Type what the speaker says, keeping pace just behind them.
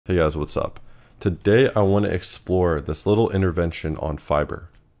Hey guys, what's up? Today I want to explore this little intervention on fiber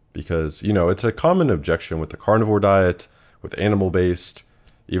because, it's a common objection with the carnivore diet, with animal-based,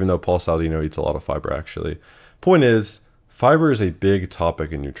 even though Paul Saladino eats a lot of fiber actually. Point is, fiber is a big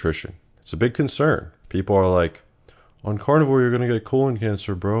topic in nutrition. It's a big concern. People are like, on carnivore you're going to get colon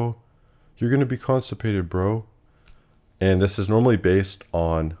cancer, bro. You're going to be constipated, bro. And this is normally based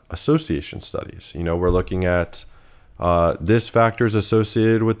on association studies. We're looking at this factor is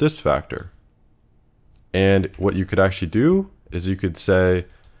associated with this factor. And what you could actually do is you could say,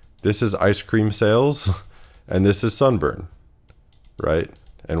 this is ice cream sales and this is sunburn, right?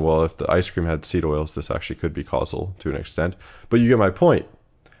 And well, if the ice cream had seed oils, this actually could be causal to an extent. But you get my point.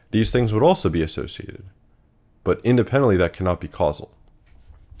 These things would also be associated. But independently, that cannot be causal,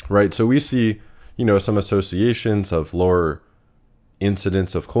 right? So we see, some associations of lower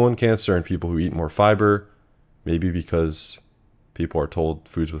incidence of colon cancer in people who eat more fiber. Maybe because people are told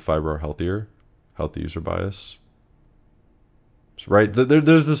foods with fiber are healthier, healthy user bias, right?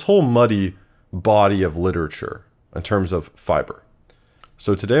 There's this whole muddy body of literature in terms of fiber.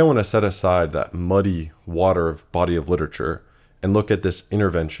 So today I want to set aside that muddy body of literature and look at this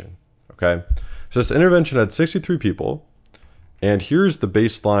intervention, okay? So this intervention had 63 people, and here's the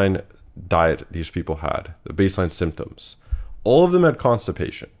baseline diet these people had, the baseline symptoms. All of them had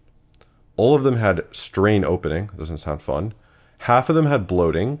constipation. All of them had strain opening. Doesn't sound fun. Half of them had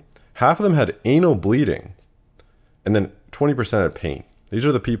bloating. Half of them had anal bleeding. And then 20% had pain. These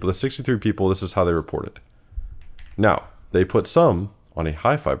are the people, the 63 people, this is how they reported. Now, they put some on a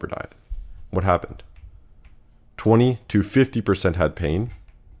high fiber diet. What happened? 20 to 50% had pain.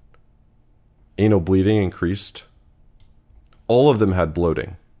 Anal bleeding increased. All of them had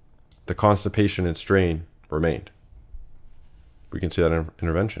bloating. The constipation and strain remained. We can see that in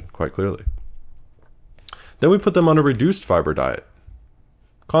intervention quite clearly. Then we put them on a reduced fiber diet.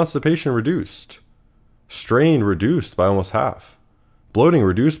 Constipation reduced. Strain reduced by almost half. Bloating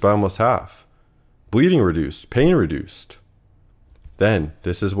reduced by almost half. Bleeding reduced. Pain reduced. Then,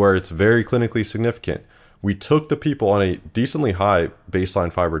 this is where it's very clinically significant. We took the people on a decently high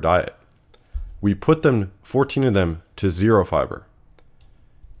baseline fiber diet. We put 14 of them to 0 fiber.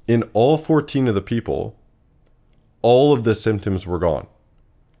 In all 14 of the people, all of the symptoms were gone.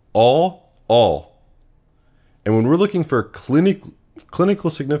 All. And when we're looking for clinical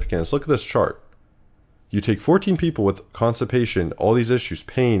significance, look at this chart. You take 14 people with constipation, all these issues,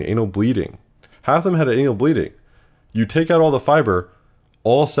 pain, anal bleeding. Half of them had anal bleeding. You take out all the fiber,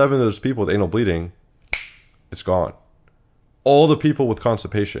 all 7 of those people with anal bleeding, it's gone. All the people with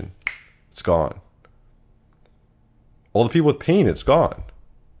constipation, it's gone. All the people with pain, it's gone.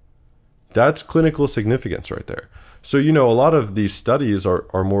 That's clinical significance right there. So, a lot of these studies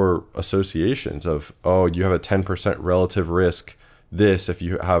are more associations of, oh, you have a 10% relative risk, this, if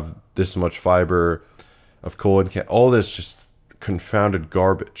you have this much fiber of colon cancer, all this just confounded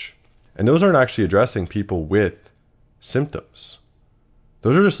garbage. And those aren't actually addressing people with symptoms.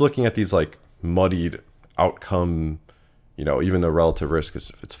 Those are just looking at these like muddied outcome, even though relative risk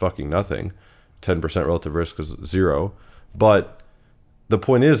is, it's fucking nothing. 10% relative risk is 0. But the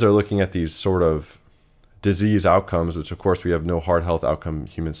point is they're looking at these sort of disease outcomes, which of course we have no hard health outcome in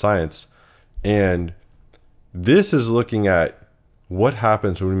human science. And this is looking at what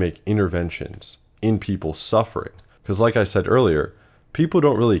happens when we make interventions in people suffering. Because like I said earlier, people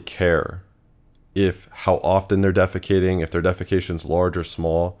don't really care how often they're defecating, if their defecation's large or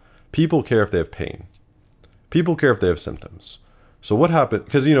small. People care if they have pain. People care if they have symptoms. So what happens,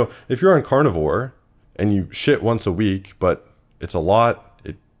 because if you're on carnivore and you shit once a week, but it's a lot,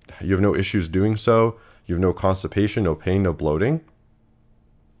 you have no issues doing so, you have no constipation, no pain, no bloating.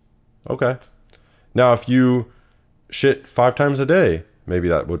 Okay. Now, if you shit 5 times a day, maybe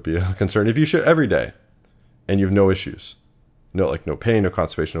that would be a concern. If you shit every day and you have no issues, no pain, no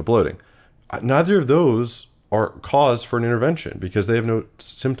constipation, no bloating, neither of those are cause for an intervention because they have no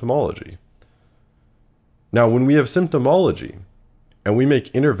symptomology. Now, when we have symptomology and we make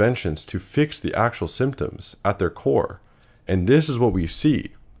interventions to fix the actual symptoms at their core, and this is what we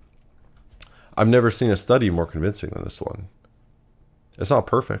see, I've never seen a study more convincing than this one. It's not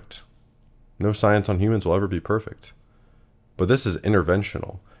perfect. No science on humans will ever be perfect. But this is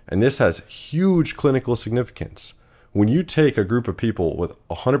interventional. And this has huge clinical significance. When you take a group of people with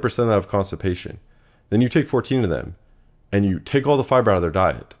 100% of constipation, then you take 14 of them, and you take all the fiber out of their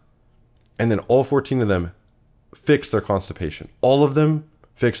diet, and then all 14 of them fix their constipation. All of them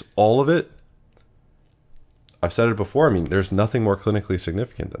fix all of it. I've said it before. There's nothing more clinically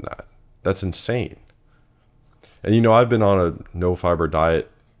significant than that. That's insane. And I've been on a no fiber diet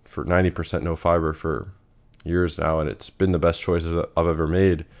for 90% no fiber for years now, and it's been the best choice I've ever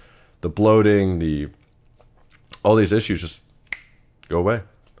made. The bloating, all these issues just go away.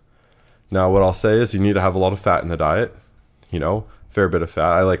 Now, what I'll say is you need to have a lot of fat in the diet, fair bit of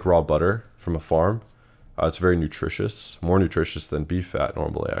fat. I like raw butter from a farm. It's very nutritious, more nutritious than beef fat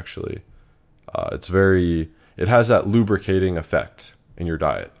normally, actually. It has that lubricating effect in your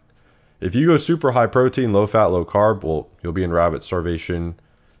diet. If you go super high protein, low fat, low carb, well, you'll be in rabbit starvation.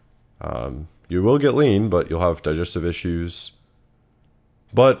 You will get lean, but you'll have digestive issues.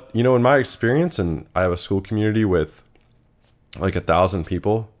 But, in my experience, and I have a school community with like 1,000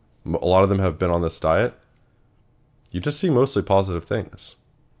 people, a lot of them have been on this diet. You just see mostly positive things.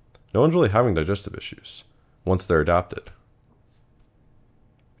 No one's really having digestive issues once they're adapted.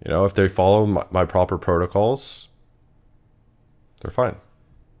 If they follow my proper protocols, they're fine.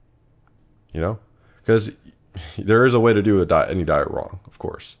 Because there is a way to do any diet wrong, of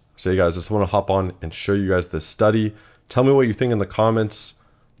course. So you guys, just want to hop on and show you guys this study. Tell me what you think in the comments.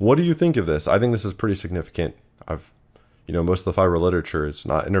 What do you think of this? I think this is pretty significant. Most of the fiber literature is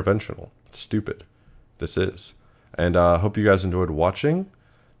not interventional. It's stupid. This is. And I hope you guys enjoyed watching.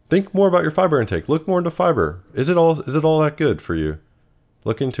 Think more about your fiber intake. Look more into fiber. Is it all that good for you?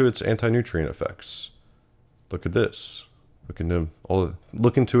 Look into its anti-nutrient effects. Look at this. Look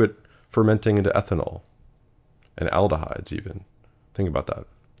into it fermenting into ethanol and aldehydes even. Think about that.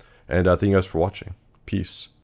 And thank you guys for watching. Peace.